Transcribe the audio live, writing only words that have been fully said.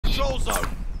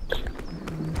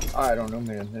I don't know,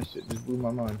 man. That shit just blew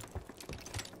my mind.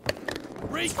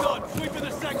 Recon, sweeping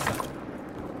the sector.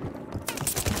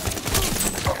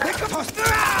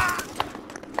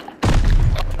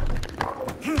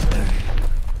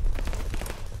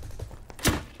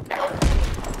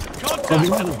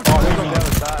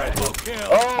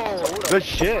 Oh, good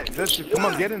shit. Good shit. Come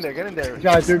on, get in there. Get in there.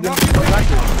 Guys, they're gonna Go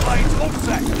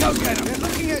get him. They're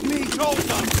looking at me.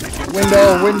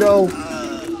 window.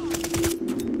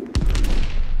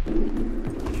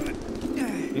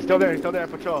 He's still there. He's still there.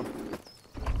 Patrol.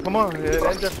 Come on.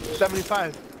 Ends at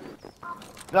 75.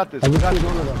 Got this. Got this.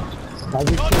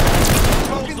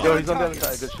 Yo, he's on the other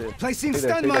side. Good shit. Placing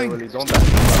stun mine. Don't die.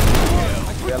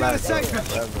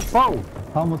 Oh!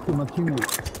 I almost killed my teammate.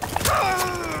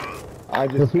 I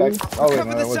just got. Oh wait,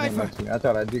 no, that wasn't my team. I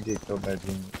thought I did get killed by a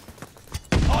team.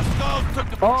 Hostiles took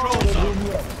the patrol zone.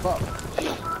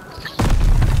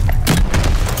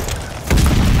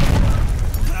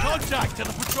 Contact to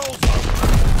the patrol zone.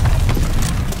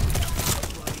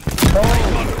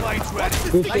 Recon planes ready.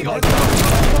 They got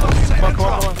Come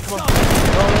on.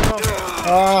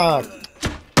 Ah!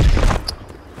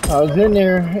 I was in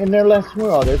their last move.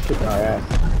 Oh, they're kicking our ass.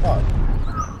 Fuck.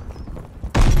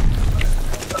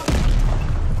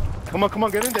 Come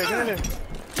on, get in there. Get in there.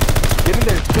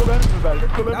 Kill everybody.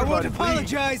 I won't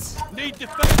apologize. Need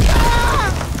defense.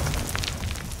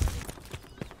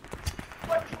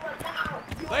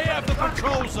 They have the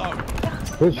patrol zone.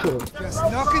 Good shit. Just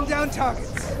knocking down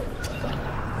targets.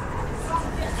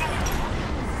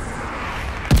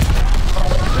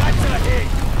 That's a hit.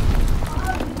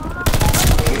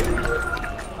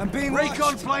 I'm being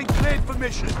Recon plane cleared for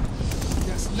mission.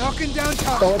 just knocking down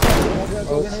targets.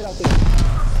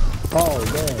 Oh,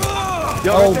 man.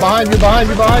 Oh,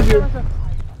 behind you.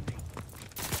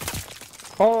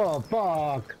 Oh,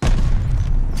 fuck.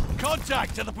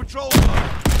 Contact to the patrol zone.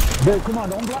 Bro, come on,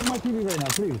 don't block my TV right now,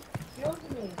 please.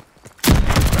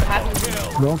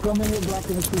 Don't come in here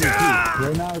blocking the TV, please.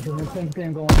 Right now, there's an intense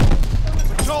game going on.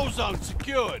 Patrol zone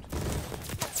secured.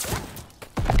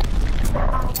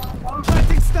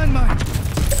 Planting stun mine.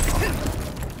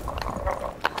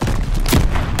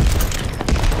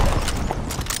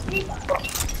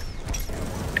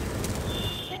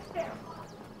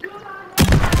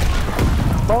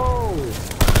 Oh!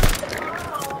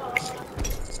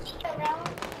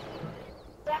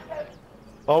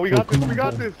 Oh, we got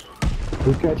this.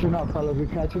 We're catching up, fellas.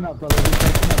 Kill.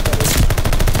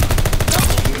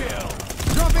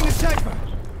 Dropping a cypher.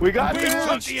 We got We this.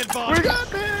 took the advantage.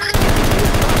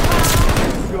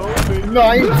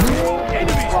 Nice.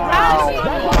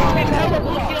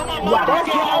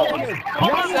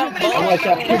 I like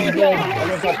that pretty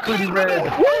red.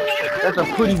 That's a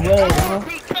pretty red, huh?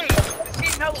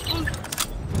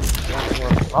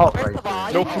 Oh,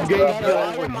 right. No fugazi.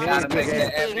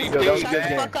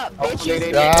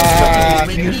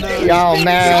 Y'all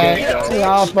mad.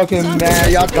 Y'all fucking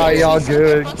mad. Y'all thought y'all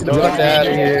good. Fuck out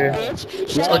of here.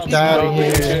 Fuck out of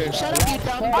here.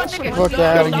 Fuck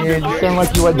out of here. You sound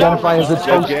like you identify as a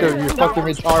toaster. You're fucking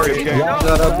retarded.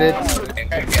 Shut up, bitch.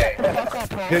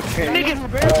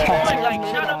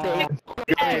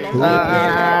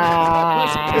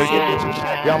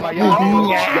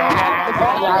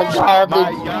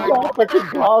 Garbage. Y'all fucking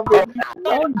garbage.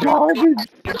 Y'all garbage.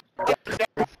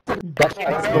 That's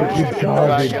fucking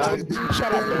garbage.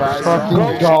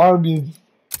 Fucking garbage.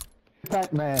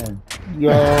 Pac-Man. Yo,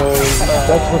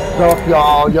 that's what's up,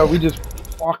 y'all. Yo, we just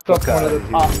fucked up one of the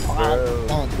top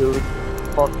 5, dude.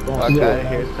 Fuck that. Fuck out of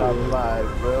here, top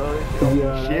 5, bro.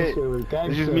 Yeah, Shit. that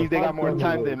was It just means they got more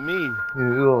time than me.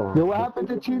 Yo, what happened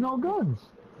to Chino Guns?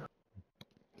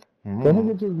 That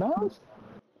nigga just bounced?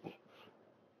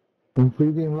 In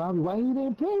pregame lobby, why he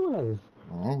didn't play with us?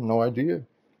 No idea.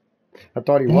 I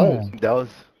thought he was.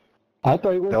 I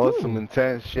thought he was. That was some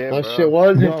intense shit, That bro. shit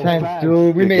was intense,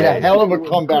 dude. We made a hell of a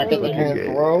comeback at the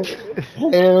end, bro.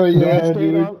 Hell yeah,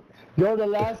 dude. Yo, the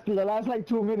last like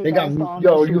 2 minutes. They got,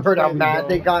 yo, you heard how mad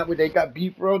they got when they got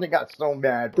beat, bro? They got so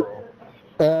mad, bro.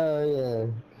 Yeah.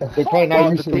 They probably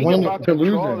not used to winning about to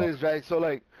control losing. is, right, so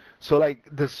like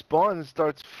the spawn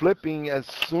starts flipping as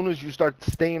soon as you start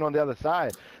staying on the other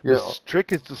side. Yeah. The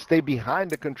trick is to stay behind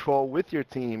the control with your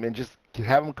team and just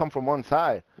have them come from one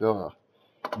side. Yeah.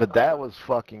 But that was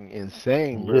fucking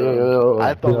insane, bro. Yeah.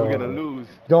 I thought we were gonna lose.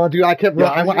 No, dude, I kept.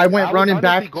 I went running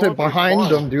back honestly to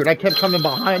behind them, dude. I kept coming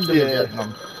behind them. Yeah. And getting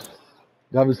them.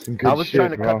 That was some good shit, I was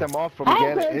trying to bro. cut them off from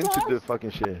getting into the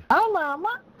fucking shit.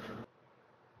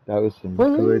 That was some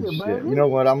good shit. You know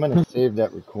what? I'm gonna save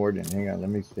that recording. Hang on, let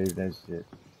me save that shit.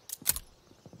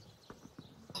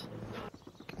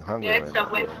 Hungry right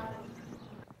now.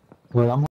 Well, I'm